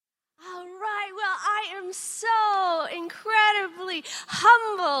am so incredibly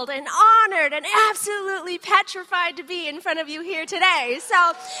humbled and honored and absolutely petrified to be in front of you here today. So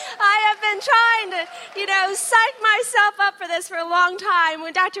I have been trying to, psych myself up for this for a long time.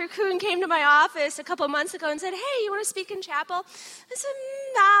 When Dr. Kuhn came to my office a couple months ago and said, hey, you want to speak in chapel? I said,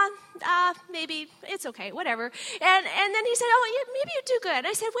 maybe, it's okay, whatever. And then he said, oh, yeah, maybe you do good.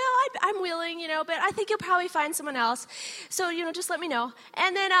 I said, well, I'm willing, but I think you'll probably find someone else. So, just let me know.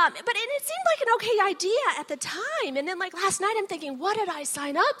 And then, but it seemed like an okay idea at the time. And then like last night I'm thinking, what did I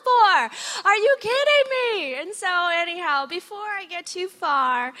sign up for? Are you kidding me? And so anyhow, before I get too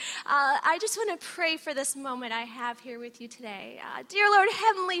far, I just want to pray for this moment I have here with you today. Dear Lord,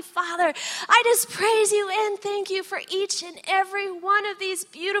 Heavenly Father, I just praise you and thank you for each and every one of these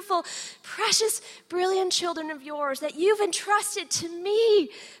beautiful, precious, brilliant children of yours that you've entrusted to me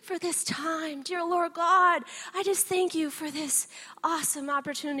for this time. Dear Lord God, I just thank you for this awesome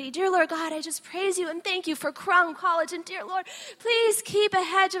opportunity. Dear Lord God, I just praise you and thank you for Crown College. And dear Lord, please keep a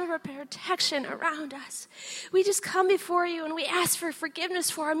hedge of protection around us. We just come before you and we ask for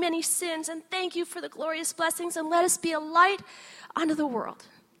forgiveness for our many sins and thank you for the glorious blessings and let us be a light unto the world.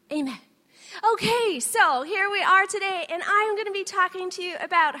 Amen. Okay, so here we are today, and I'm going to be talking to you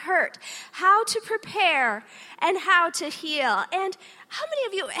about hurt, how to prepare and how to heal. And how many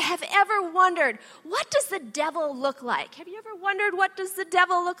of you have ever wondered, what does the devil look like? Have you ever wondered, what does the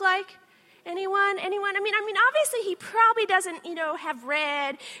devil look like? Anyone? I mean, obviously he probably doesn't, have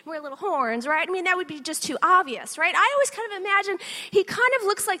red, wear little horns, right? I mean, that would be just too obvious, right? I always kind of imagine he kind of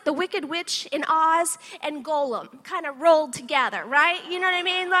looks like the Wicked Witch in Oz and Golem, kind of rolled together, right? You know what I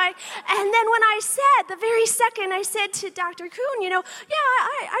mean? And then when the very second I said to Dr. Kuhn,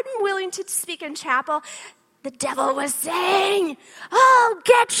 I'm willing to speak in chapel, the devil was saying, "I'll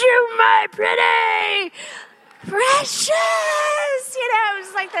get you, my pretty precious." It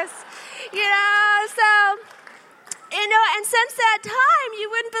was like this. And since that time, you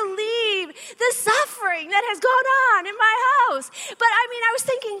wouldn't believe the suffering that has gone on in my house. But I was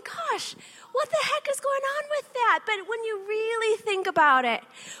thinking, gosh, what the heck is going on with that? But when you really think about it,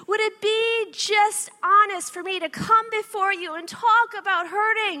 would it be just honest for me to come before you and talk about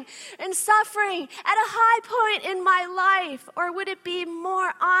hurting and suffering at a high point in my life? Or would it be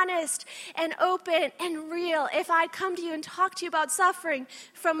more honest and open and real if I come to you and talk to you about suffering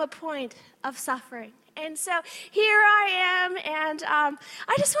from a point of suffering? And so here I am, and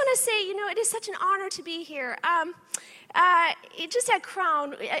I just want to say, it is such an honor to be here. Just at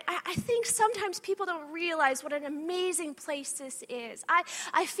Crown, I think sometimes people don't realize what an amazing place this is.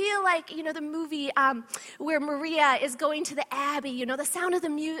 I feel like, the movie where Maria is going to the Abbey, the Sound of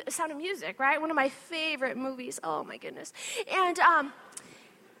Music, right? One of my favorite movies. Oh, my goodness. And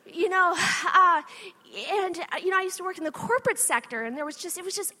I used to work in the corporate sector, and it was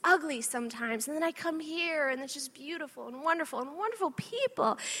just ugly sometimes. And then I come here, and it's just beautiful and wonderful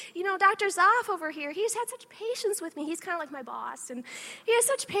people. Dr. Zoff over here, he's had such patience with me. He's kind of like my boss, and he has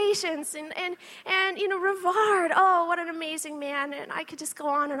such patience. And Rivard, oh, what an amazing man. And I could just go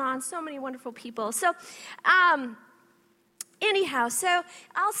on and on. So many wonderful people. So, anyhow, so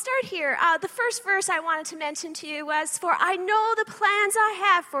I'll start here. The first verse I wanted to mention to you was, "For I know the plans I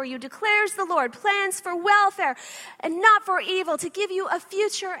have for you, declares the Lord, plans for welfare and not for evil, to give you a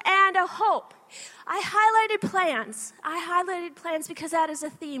future and a hope." I highlighted plans because that is a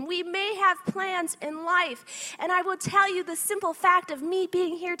theme. We may have plans in life, and I will tell you the simple fact of me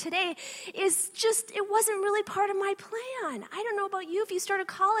being here today is just, it wasn't really part of my plan. I don't know about you, if you started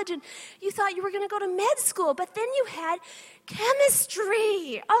college and you thought you were going to go to med school, but then you had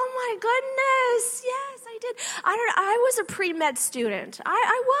chemistry. Oh my goodness, yes, I did. I was a pre-med student.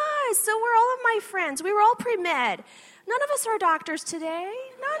 I was, so were all of my friends. We were all pre-med. None of us are doctors today.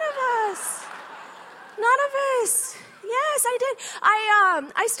 None of us. Yes, I did.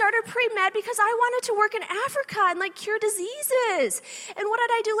 I started pre-med because I wanted to work in Africa and cure diseases. And what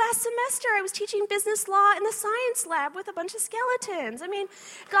did I do last semester? I was teaching business law in the science lab with a bunch of skeletons. I mean,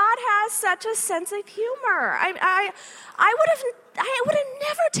 God has such a sense of humor. I would have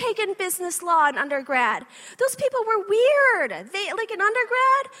never taken business law in undergrad. Those people were weird. In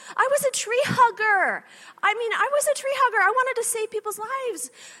undergrad, I was a tree hugger. I wanted to save people's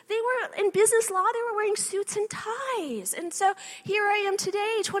lives. They were in business law. They were wearing suits and ties. And so here I am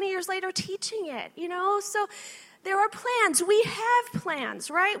today, 20 years later, teaching it, So there are plans. We have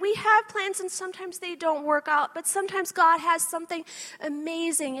plans, right? We have plans, and sometimes they don't work out, but sometimes God has something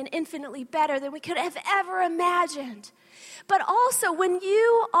amazing and infinitely better than we could have ever imagined. But also, when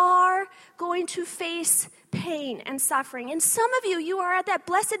you are going to face pain and suffering. And some of you, you are at that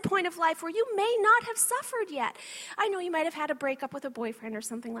blessed point of life where you may not have suffered yet. I know you might have had a breakup with a boyfriend or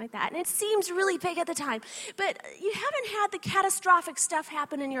something like that, and it seems really big at the time, but you haven't had the catastrophic stuff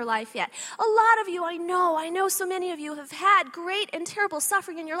happen in your life yet. A lot of you, I know so many of you have had great and terrible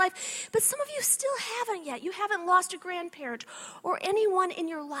suffering in your life, but some of you still haven't yet. You haven't lost a grandparent or anyone in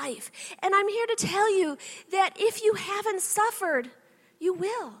your life. And I'm here to tell you that if you haven't suffered, you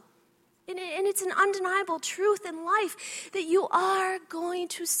will. And it's an undeniable truth in life that you are going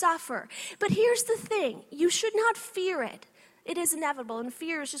to suffer. But here's the thing. You should not fear it. It is inevitable, and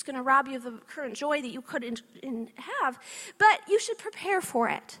fear is just going to rob you of the current joy that you could have. But you should prepare for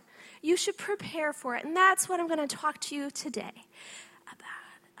it. You should prepare for it. And that's what I'm going to talk to you today about.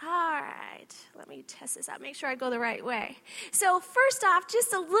 All right, let me test this out, make sure I go the right way. So first off,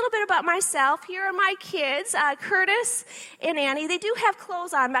 just a little bit about myself. Here are my kids, Curtis and Annie. They do have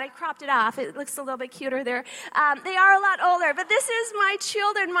clothes on, but I cropped it off. It looks a little bit cuter there. They are a lot older, but this is my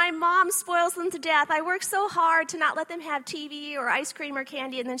children. My mom spoils them to death. I work so hard to not let them have TV or ice cream or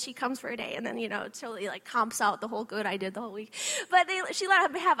candy, and then she comes for a day, and then, totally like comps out the whole good I did the whole week. But she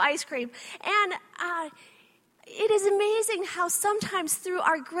let them have ice cream. And it is amazing how sometimes through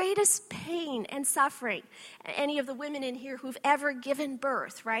our greatest pain and suffering, any of the women in here who've ever given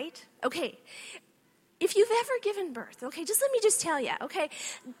birth, right? Okay, if you've ever given birth, okay, let me just tell you, okay,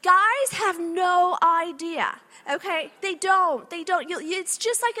 guys have no idea, okay? They don't. It's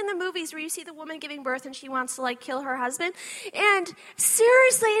just like in the movies where you see the woman giving birth and she wants to, kill her husband. And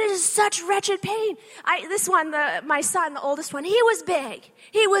seriously, it is such wretched pain. My son, the oldest one, he was big.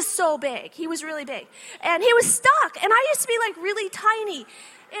 He was so big. He was really big. And he was stuck. And I used to be, really tiny.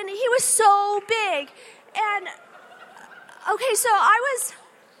 And he was so big. And, okay, so I was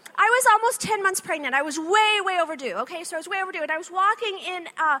almost 10 months pregnant. I was way overdue, okay? So I was way overdue, and I was walking in,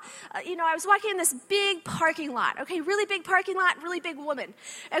 this big parking lot, okay? Really big parking lot, really big woman,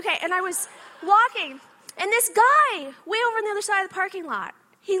 okay? And I was walking, and this guy, way over on the other side of the parking lot,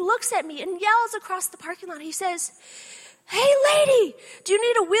 he looks at me and yells across the parking lot. He says, "Hey, lady, do you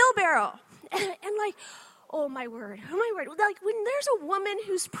need a wheelbarrow?" And oh my word. When there's a woman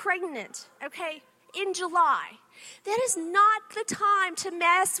who's pregnant, okay, in July, that is not the time to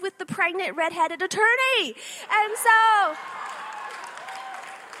mess with the pregnant redheaded attorney. And so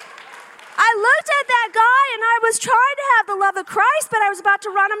I looked at that guy and I was trying to have the love of Christ, but I was about to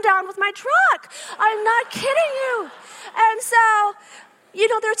run him down with my truck. I'm not kidding you. And so,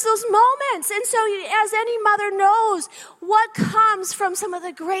 there's those moments. And so as any mother knows, what comes from some of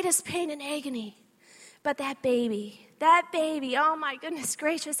the greatest pain and agony? But that baby, oh my goodness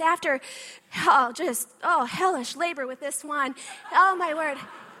gracious, after hellish labor with this one, oh my word,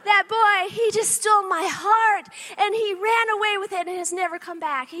 that boy, he just stole my heart, and he ran away with it and has never come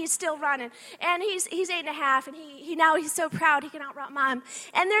back. He's still running, and he's 8.5, and he now he's so proud he can outrun mom.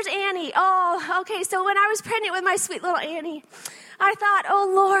 And there's Annie. Oh, okay, so when I was pregnant with my sweet little Annie, I thought,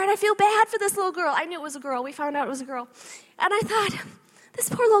 oh Lord, I feel bad for this little girl. I knew it was a girl. We found out it was a girl. And I thought, this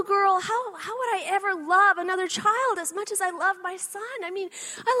poor little girl, how would I ever love another child as much as I love my son? I mean,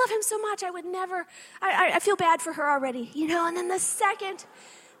 I love him so much, I feel bad for her already, And then the second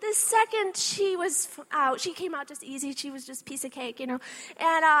she was out, she came out just easy. She was just a piece of cake, And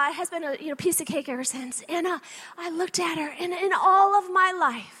has been a piece of cake ever since. And I looked at her, and in all of my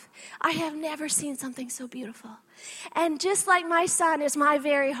life, I have never seen something so beautiful. And just like my son is my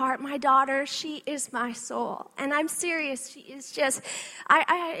very heart, my daughter, she is my soul. And I'm serious. She is just,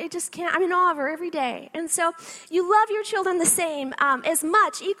 I just can't, I'm in awe of her every day. And so you love your children the same, as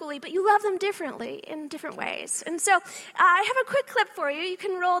much, equally, but you love them differently in different ways. And so I have a quick clip for you. You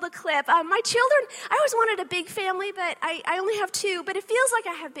can roll the clip. My children, I always wanted a big family, but I only have 2. But it feels like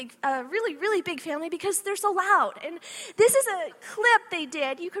I have really, really big family because they're so loud. And this is a clip they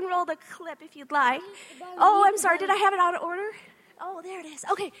did. You can roll the clip if you'd like. Oh, I'm sorry. Did I have it out of order? Oh, there it is.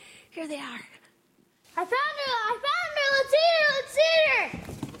 Okay, here they are. I found her. Let's eat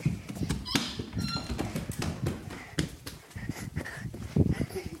her.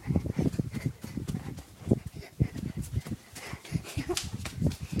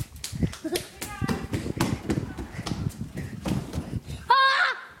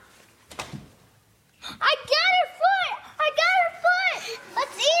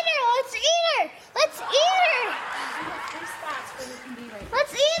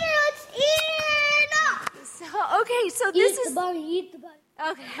 Eat the bunny.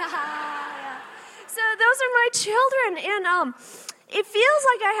 Okay. Yeah. So those are my children, and it feels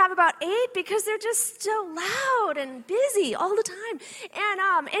like I have about 8 because they're just so loud and busy all the time.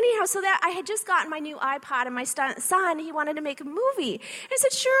 And anyhow, so that I had just gotten my new iPod, and my son, he wanted to make a movie. And I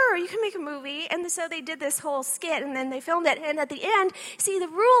said, sure, you can make a movie. And so they did this whole skit, and then they filmed it. And at the end, see, the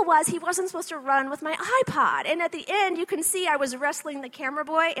rule was he wasn't supposed to run with my iPod. And at the end, you can see I was wrestling the camera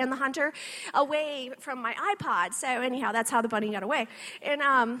boy and the hunter away from my iPod. So anyhow, that's how the bunny got away. And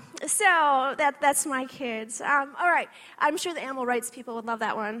so that's my kids. All right, I'm sure the animal rights people would love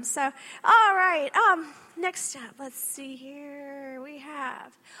that one. So, all right, next up, let's see here. We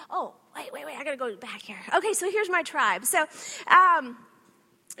have, wait, I gotta go back here. Okay, so here's my tribe. So,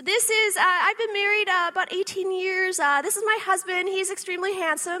 this is, I've been married about 18 years. This is my husband. He's extremely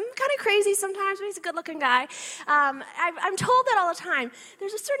handsome, kind of crazy sometimes, but he's a good-looking guy. I'm told that all the time.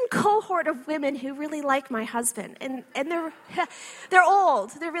 There's a certain cohort of women who really like my husband, and they're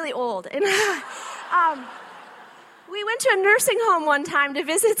old. They're really old. And we went to a nursing home one time to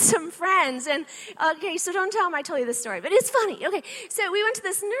visit some friends, and okay, so don't tell him I told you this story, but it's funny. Okay, so we went to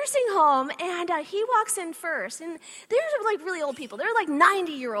this nursing home, and he walks in first, and they're like really old people. They're like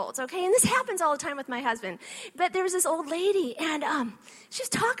 90-year-olds, okay, and this happens all the time with my husband. But there was this old lady, and she was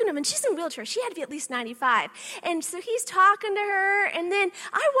talking to him, and she's in a wheelchair. She had to be at least 95, and so he's talking to her, and then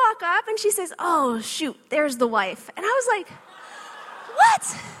I walk up, and she says, "Oh, shoot, there's the wife," and I was like,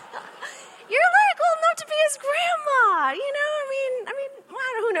 "What?" You're like old enough to be his grandma, you know? I mean,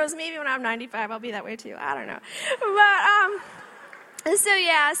 well, who knows? Maybe when I'm 95, I'll be that way too. I don't know. But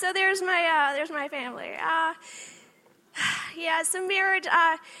so there's my family. So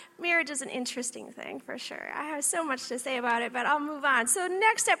marriage is an interesting thing for sure. I have so much to say about it, but I'll move on. So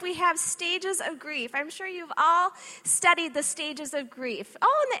next up, we have stages of grief. I'm sure you've all studied the stages of grief.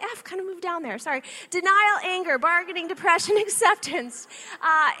 Oh, and the F kind of moved down there. Sorry. Denial, anger, bargaining, depression, acceptance.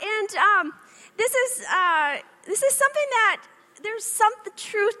 This is something that there's some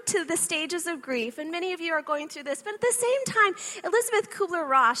truth to the stages of grief, and many of you are going through this. But at the same time, Elizabeth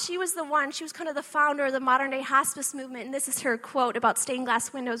Kubler-Ross, she was kind of the founder of the modern-day hospice movement, and this is her quote about stained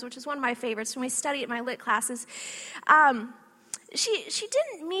glass windows, which is one of my favorites when we study it in my lit classes. She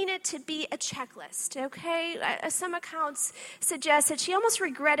didn't mean it to be a checklist, okay? Some accounts suggest that she almost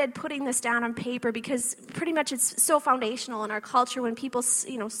regretted putting this down on paper because pretty much it's so foundational in our culture when people,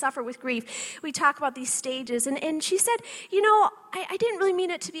 suffer with grief. We talk about these stages. And she said, I didn't really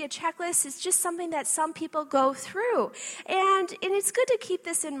mean it to be a checklist. It's just something that some people go through. And it's good to keep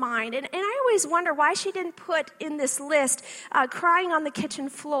this in mind. And I always wonder why she didn't put in this list crying on the kitchen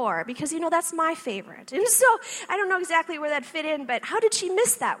floor because, that's my favorite. And so I don't know exactly where that fit in, but how did she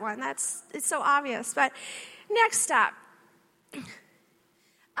miss that one? It's so obvious. But next up,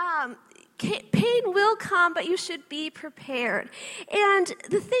 pain will come, but you should be prepared. And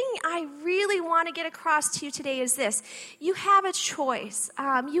the thing I really want to get across to you today is this. You have a choice.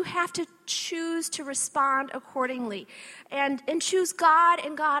 You have to choose to respond accordingly and choose God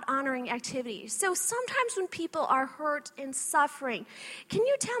and God-honoring activities. So sometimes when people are hurt and suffering, can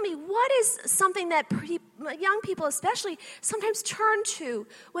you tell me what is something that young people especially sometimes turn to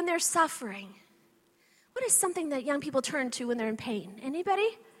when they're suffering? What is something that young people turn to when they're in pain?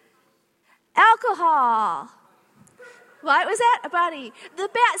 Anybody? Alcohol. What was that? A buddy.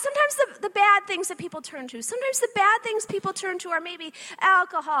 Sometimes the bad things that people turn to. Sometimes the bad things people turn to are maybe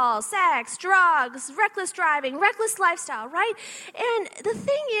alcohol, sex, drugs, reckless driving, reckless lifestyle, right? And the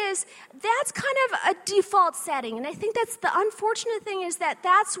thing is, that's kind of a default setting. And I think that's the unfortunate thing is that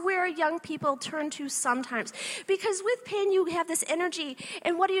that's where young people turn to sometimes. Because with pain, you have this energy.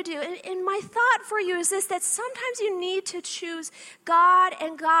 And what do? And my thought for you is this, that sometimes you need to choose God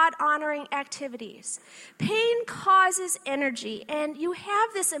and God-honoring activities. Pain causes energy, and you have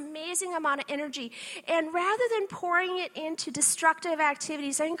this amazing amount of energy, and rather than pouring it into destructive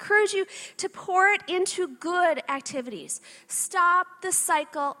activities, I encourage you to pour it into good activities. Stop the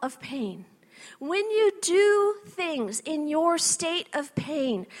cycle of pain. When you do things in your state of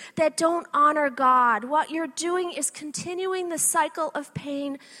pain that don't honor God, what you're doing is continuing the cycle of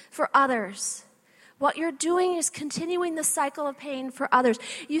pain for others. What you're doing is continuing the cycle of pain for others.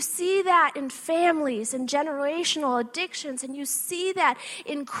 You see that in families and generational addictions, and you see that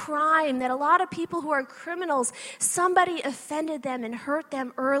in crime, that a lot of people who are criminals, somebody offended them and hurt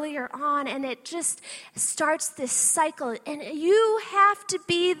them earlier on, and it just starts this cycle. And you have to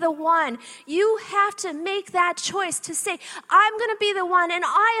be the one. You have to make that choice to say, I'm going to be the one, and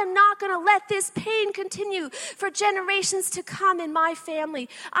I am not going to let this pain continue for generations to come in my family.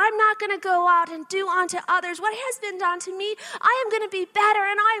 I'm not going to go out and do unto others what has been done to me. I am going to be better,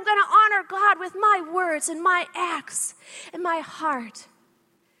 and I am going to honor God with my words and my acts and my heart.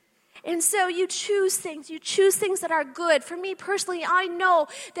 And so you choose things that are good. For me personally, I know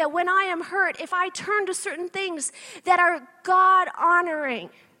that when I am hurt, if I turn to certain things that are God-honoring,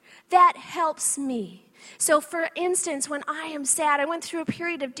 that helps me. So for instance, when I am sad, I went through a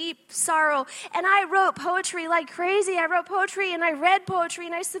period of deep sorrow, and I wrote poetry like crazy. I wrote poetry, and I read poetry,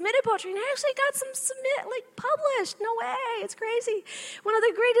 and I submitted poetry, and I actually got some published. No way, it's crazy. One of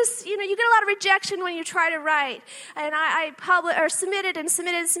the greatest, you get a lot of rejection when you try to write. And I submitted, and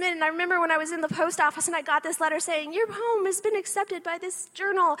I remember when I was in the post office, and I got this letter saying, your poem has been accepted by this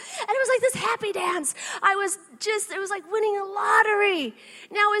journal. And it was like this happy dance. It was like winning a lottery.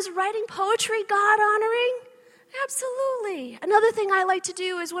 Now, is writing poetry God-honoring? Absolutely. Another thing I like to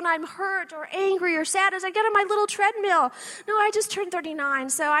do is when I'm hurt or angry or sad is I get on my little treadmill. No, I just turned 39,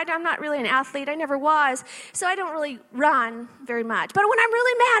 so I'm not really an athlete. I never was. So I don't really run very much. But when I'm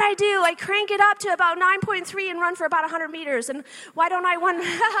really mad, I do. I crank it up to about 9.3 and run for about 100 meters. And why don't I run?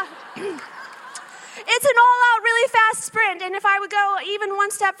 It's an all-out, really fast sprint. And if I would go even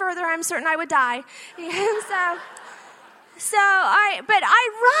one step further, I'm certain I would die. But I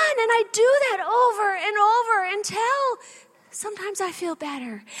run and I do that over and over until sometimes I feel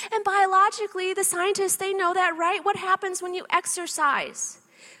better. And biologically, the scientists, they know that, right? What happens when you exercise?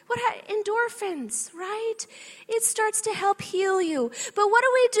 Endorphins, right? It starts to help heal you. But what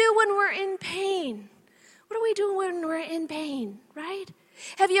do we do when we're in pain? What do we do when we're in pain, right?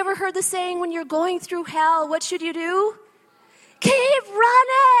 Have you ever heard the saying, when you're going through hell, what should you do? Keep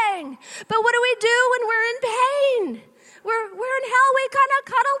running. But what do we do when we're in pain? We're in hell. We kind of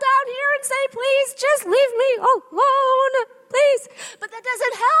cuddle down here and say, please, just leave me alone, please. But that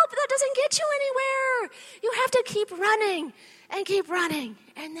doesn't help. That doesn't get you anywhere. You have to keep running and keep running.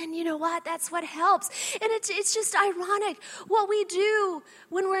 And then you know what? That's what helps. And it's just ironic. What we do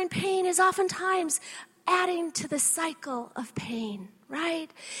when we're in pain is oftentimes adding to the cycle of pain,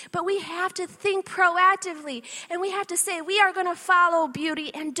 right? But we have to think proactively, and we have to say, we are going to follow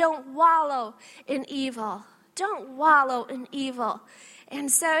beauty and don't wallow in evil. Don't wallow in evil.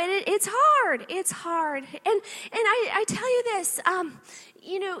 And so it's hard. It's hard. And I tell you this,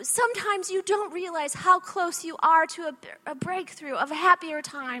 sometimes you don't realize how close you are to a breakthrough of happier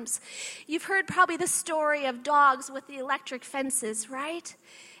times. You've heard probably the story of dogs with the electric fences, right?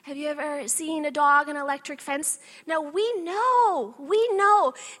 Have you ever seen a dog in an electric fence? Now, we know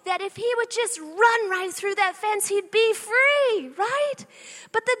that if he would just run right through that fence, he'd be free, right?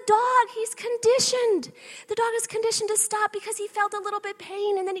 But the dog, he's conditioned. The dog is conditioned to stop because he felt a little bit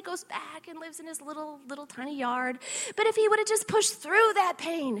pain, and then he goes back and lives in his little tiny yard. But if he would have just pushed through that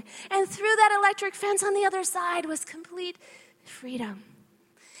pain and through that electric fence on the other side was complete freedom.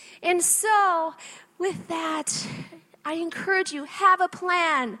 And so, with that, I encourage you, have a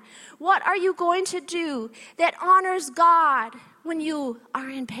plan. What are you going to do that honors God when you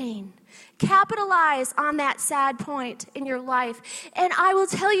are in pain? Capitalize on that sad point in your life. And I will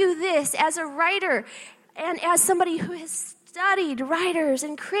tell you this, as a writer and as somebody who has studied writers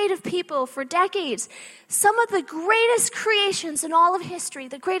and creative people for decades, some of the greatest creations in all of history,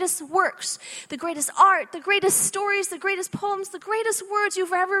 the greatest works, the greatest art, the greatest stories, the greatest poems, the greatest words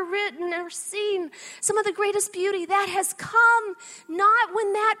you've ever written or seen, some of the greatest beauty, that has come not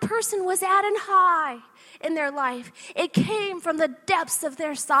when that person was at an high in their life. It came from the depths of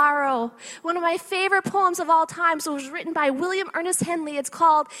their sorrow. One of my favorite poems of all time was written by William Ernest Henley. It's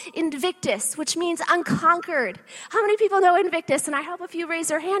called Invictus, which means unconquered. How many people know Invictus? And I hope if you raise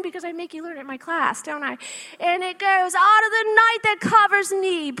their hand because I make you learn it in my class, don't I? And it goes, out of the night that covers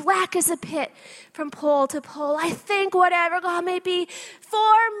me, black as a pit from pole to pole, I think whatever God may be,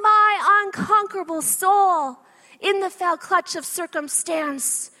 for my unconquerable soul, in the fell clutch of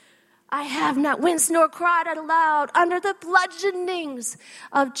circumstance, I have not winced nor cried out aloud under the bludgeonings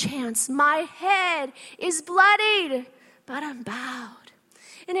of chance. My head is bloodied, but I'm bowed.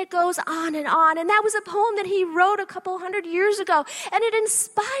 And it goes on. And that was a poem that he wrote a couple hundred years ago. And it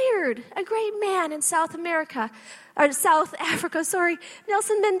inspired a great man in South Africa,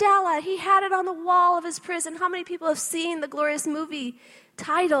 Nelson Mandela. He had it on the wall of his prison. How many people have seen the glorious movie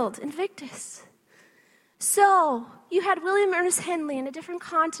titled Invictus? So, you had William Ernest Henley in a different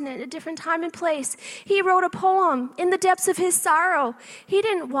continent, a different time and place. He wrote a poem in the depths of his sorrow. He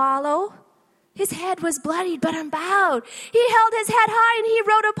didn't wallow. His head was bloodied, but unbowed. He held his head high and he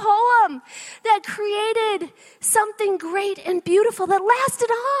wrote a poem that created something great and beautiful that lasted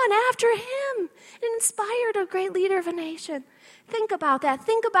on after him and inspired a great leader of a nation. Think about that.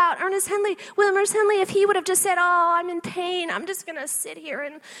 Think about William Ernest Henley, if he would have just said, oh, I'm in pain, I'm just going to sit here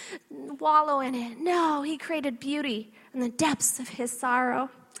and wallow in it. No, he created beauty in the depths of his sorrow.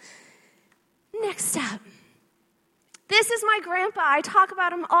 Next up, This is my grandpa. I talk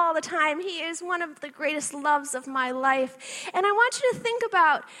about him all the time. He is one of the greatest loves of my life. And I want you to think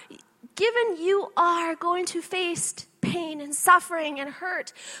about, given you are going to face pain and suffering and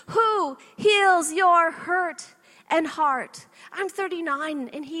hurt, who heals your hurt and heart? I'm 39,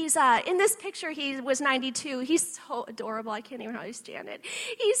 and he's, in this picture, he was 92. He's so adorable. I can't even hardly stand it.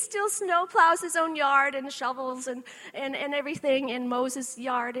 He still snow plows his own yard and shovels and everything, and mows his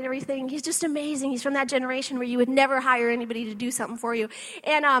yard and everything. He's just amazing. He's from that generation where you would never hire anybody to do something for you.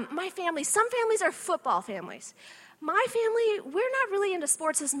 And my family, some families are football families. My family, we're not really into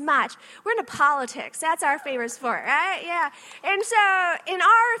sports as much. We're into politics. That's our favorite sport, right? Yeah. And so in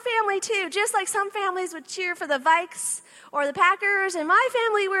our family, too, just like some families would cheer for the Vikes or the Packers, in my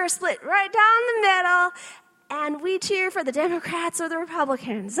family, we're split right down the middle, and we cheer for the Democrats or the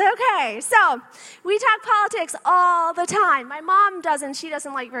Republicans. Okay, so we talk politics all the time. My mom doesn't. She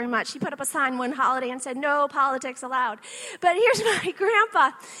doesn't like very much. She put up a sign one holiday and said, "No politics allowed." But here's my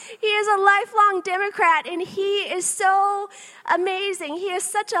grandpa. He is a lifelong Democrat, and he is so amazing. He has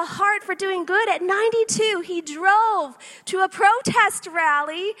such a heart for doing good. At 92, he drove to a protest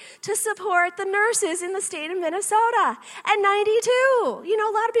rally to support the nurses in the state of Minnesota. At 92. You know,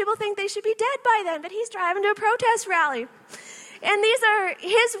 a lot of people think they should be dead by then, but he's driving to a protest rally. And these are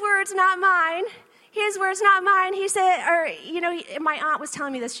his words, not mine. His words, not mine. He said, my aunt was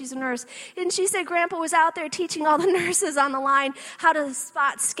telling me this, she's a nurse, and she said Grandpa was out there teaching all the nurses on the line how to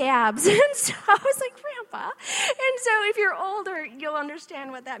spot scabs. And so I was like, Grandpa. And so if you're older, you'll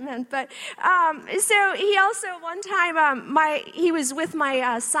understand what that meant. But so he also, one time, he was with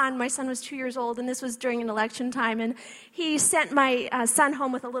my son. My son was 2 years old, and this was during an election time, and he sent my son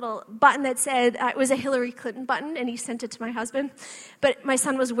home with a little button that said, it was a Hillary Clinton button, and he sent it to my husband. But my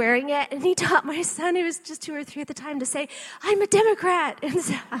son was wearing it, and he taught my son, who was just 2 or 3 at the time, to say, "I'm a Democrat." And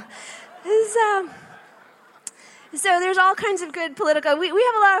so there's all kinds of good political, we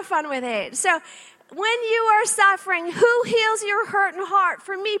have a lot of fun with it. So when you are suffering, who heals your hurt and heart?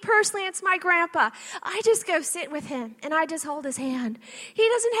 For me personally, it's my grandpa. I just go sit with him, and I just hold his hand. He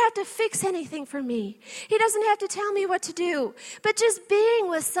doesn't have to fix anything for me. He doesn't have to tell me what to do. But just being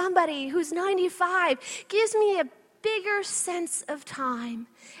with somebody who's 95 gives me a bigger sense of time,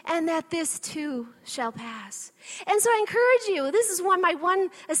 and that this too shall pass. And so I encourage you, this is my one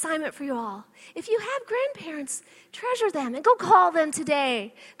assignment for you all. If you have grandparents, treasure them and go call them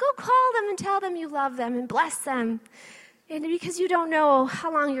today. Go call them and tell them you love them and bless them. And because you don't know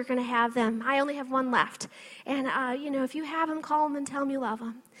how long you're going to have them. I only have one left. And, if you have them, call them and tell them you love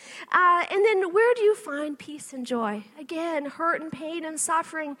them. And then where do you find peace and joy? Again, hurt and pain and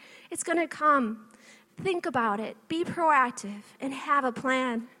suffering, it's going to come. Think about it, be proactive, and have a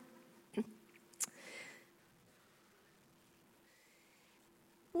plan.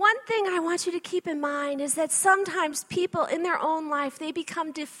 One thing I want you to keep in mind is that sometimes people in their own life, they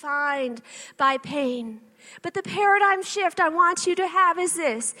become defined by pain. But the paradigm shift I want you to have is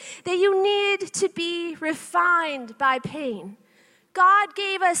this, that you need to be refined by pain. God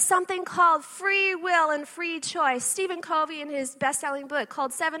gave us something called free will and free choice. Stephen Covey, in his best-selling book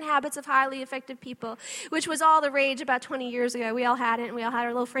called 7 Habits of Highly Effective People, which was all the rage about 20 years ago. We all had it, and we all had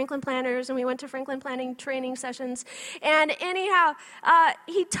our little Franklin planners, and we went to Franklin planning training sessions. And anyhow,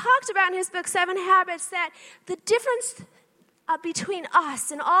 he talked about in his book, 7 Habits, that the difference between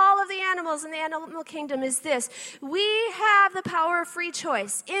us and all of the animals in the animal kingdom is this. We have the power of free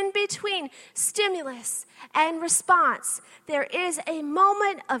choice. In between stimulus and response, there is a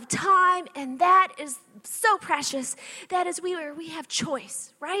moment of time, and that is so precious. That is where we have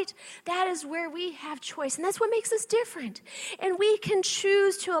choice, right? That is where we have choice, and that's what makes us different. And we can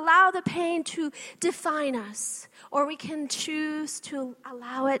choose to allow the pain to define us, or we can choose to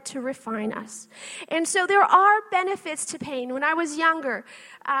allow it to refine us. And so there are benefits to pain. When I was younger,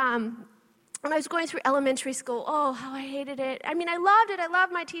 when I was going through elementary school, oh, how I hated it. I mean, I loved it. I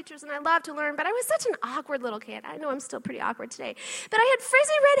loved my teachers, and I loved to learn, but I was such an awkward little kid. I know I'm still pretty awkward today. But I had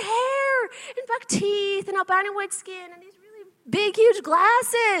frizzy red hair and buck teeth and albino white skin and these really big, huge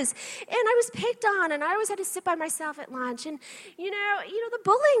glasses. And I was picked on, and I always had to sit by myself at lunch. And, the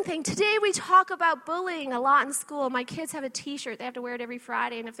bullying thing. Today we talk about bullying a lot in school. My kids have a T-shirt. They have to wear it every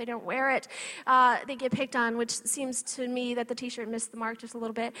Friday, and if they don't wear it, they get picked on, which seems to me that the T-shirt missed the mark just a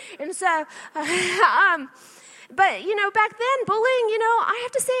little bit. And so, but, back then, bullying, I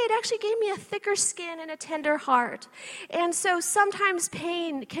have to say it actually gave me a thicker skin and a tender heart. And so sometimes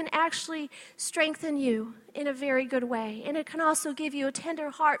pain can actually strengthen you in a very good way. And it can also give you a tender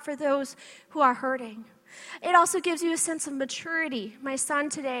heart for those who are hurting. It also gives you a sense of maturity. My son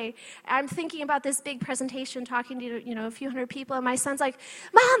today, I'm thinking about this big presentation, talking to, a few hundred people, and my son's like,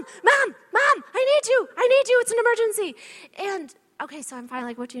 Mom, I need you, it's an emergency. And, okay, so I'm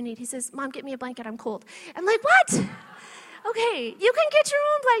finally like, what do you need? He says, Mom, get me a blanket, I'm cold. I'm like, what? Okay, you can get your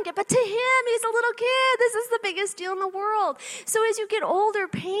own blanket, but to him, he's a little kid. This is the biggest deal in the world. So as you get older,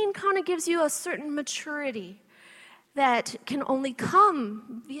 pain kind of gives you a certain maturity that can only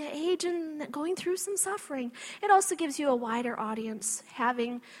come via age and going through some suffering. It also gives you a wider audience,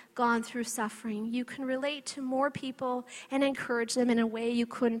 having gone through suffering. You can relate to more people and encourage them in a way you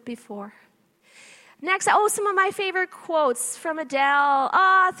couldn't before. Next, some of my favorite quotes from Adele.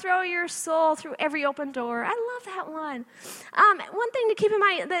 Throw your soul through every open door. I love that one. One thing to keep in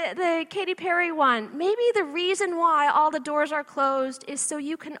mind, the Katy Perry one. Maybe the reason why all the doors are closed is so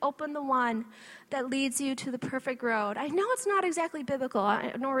you can open the one that leads you to the perfect road. I know it's not exactly biblical,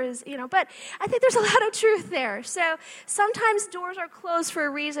 nor is, but I think there's a lot of truth there. So sometimes doors are closed for a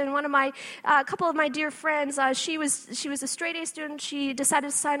reason. One of my, a couple of my dear friends, she was a straight-A student. She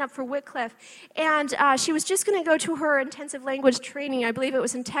decided to sign up for Wycliffe, and she was just going to go to her intensive language training. I believe it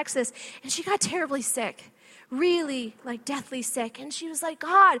was in Texas, and she got terribly sick. Really, deathly sick. And she was like,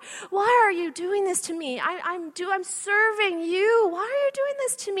 God, why are you doing this to me? I'm serving you. Why are you doing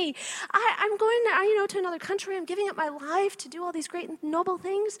this to me? I'm going to another country. I'm giving up my life to do all these great and noble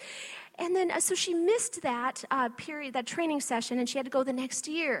things. And then, so she missed that period, that training session, and she had to go the next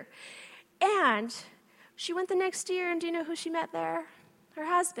year. And she went the next year, and do you know who she met there? Her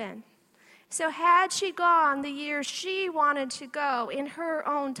husband. So had she gone the year she wanted to go in her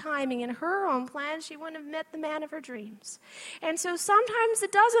own timing, in her own plan, she wouldn't have met the man of her dreams. And so sometimes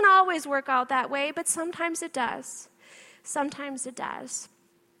it doesn't always work out that way, but sometimes it does. Sometimes it does.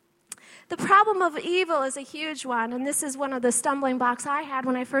 The problem of evil is a huge one, and this is one of the stumbling blocks I had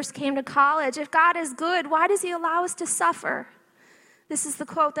when I first came to college. If God is good, why does he allow us to suffer? This is the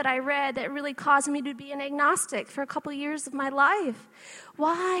quote that I read that really caused me to be an agnostic for a couple years of my life.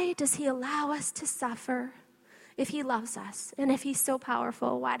 Why does he allow us to suffer if he loves us? And if he's so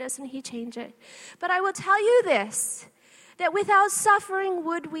powerful, why doesn't he change it? But I will tell you this, that without suffering,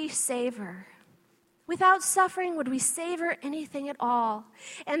 would we savor? Without suffering, would we savor anything at all?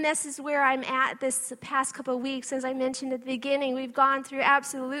 And this is where I'm at this past couple of weeks. As I mentioned at the beginning, we've gone through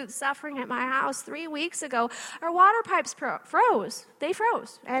absolute suffering at my house. 3 weeks ago, our water pipes froze. They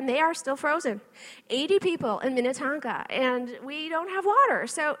froze, and they are still frozen. 80 people in Minnetonka, and we don't have water.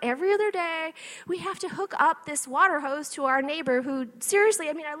 So every other day, we have to hook up this water hose to our neighbor who, seriously,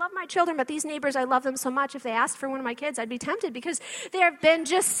 I love my children, but these neighbors, I love them so much. If they asked for one of my kids, I'd be tempted because they have been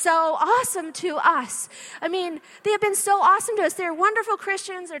just so awesome to us. They have been so awesome to us. They're wonderful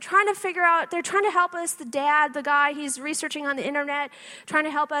Christians. They're trying to help us. The dad, the guy, he's researching on the internet, trying to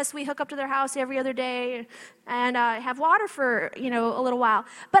help us. We hook up to their house every other day and have water for, a little while.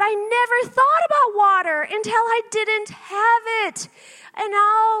 But I never thought about water until I didn't have it. And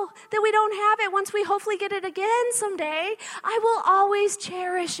now that we don't have it, once we hopefully get it again someday, I will always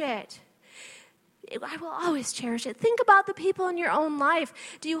cherish it. I will always cherish it. Think about the people in your own life.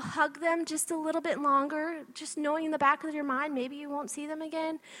 Do you hug them just a little bit longer, just knowing in the back of your mind maybe you won't see them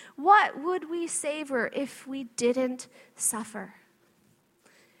again? What would we savor if we didn't suffer?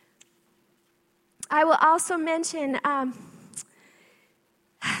 I will also mention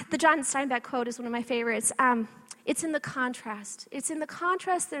the John Steinbeck quote is one of my favorites. It's in the contrast. It's in the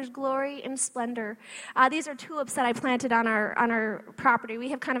contrast there's glory and splendor. These are tulips that I planted on our property. We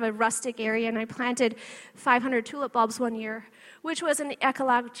have kind of a rustic area, and I planted 500 tulip bulbs one year, which was an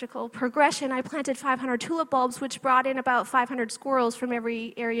ecological progression. I planted 500 tulip bulbs, which brought in about 500 squirrels from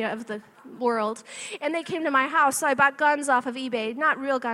every area of the world. And they came to my house, so I bought guns off of eBay. Not real guns.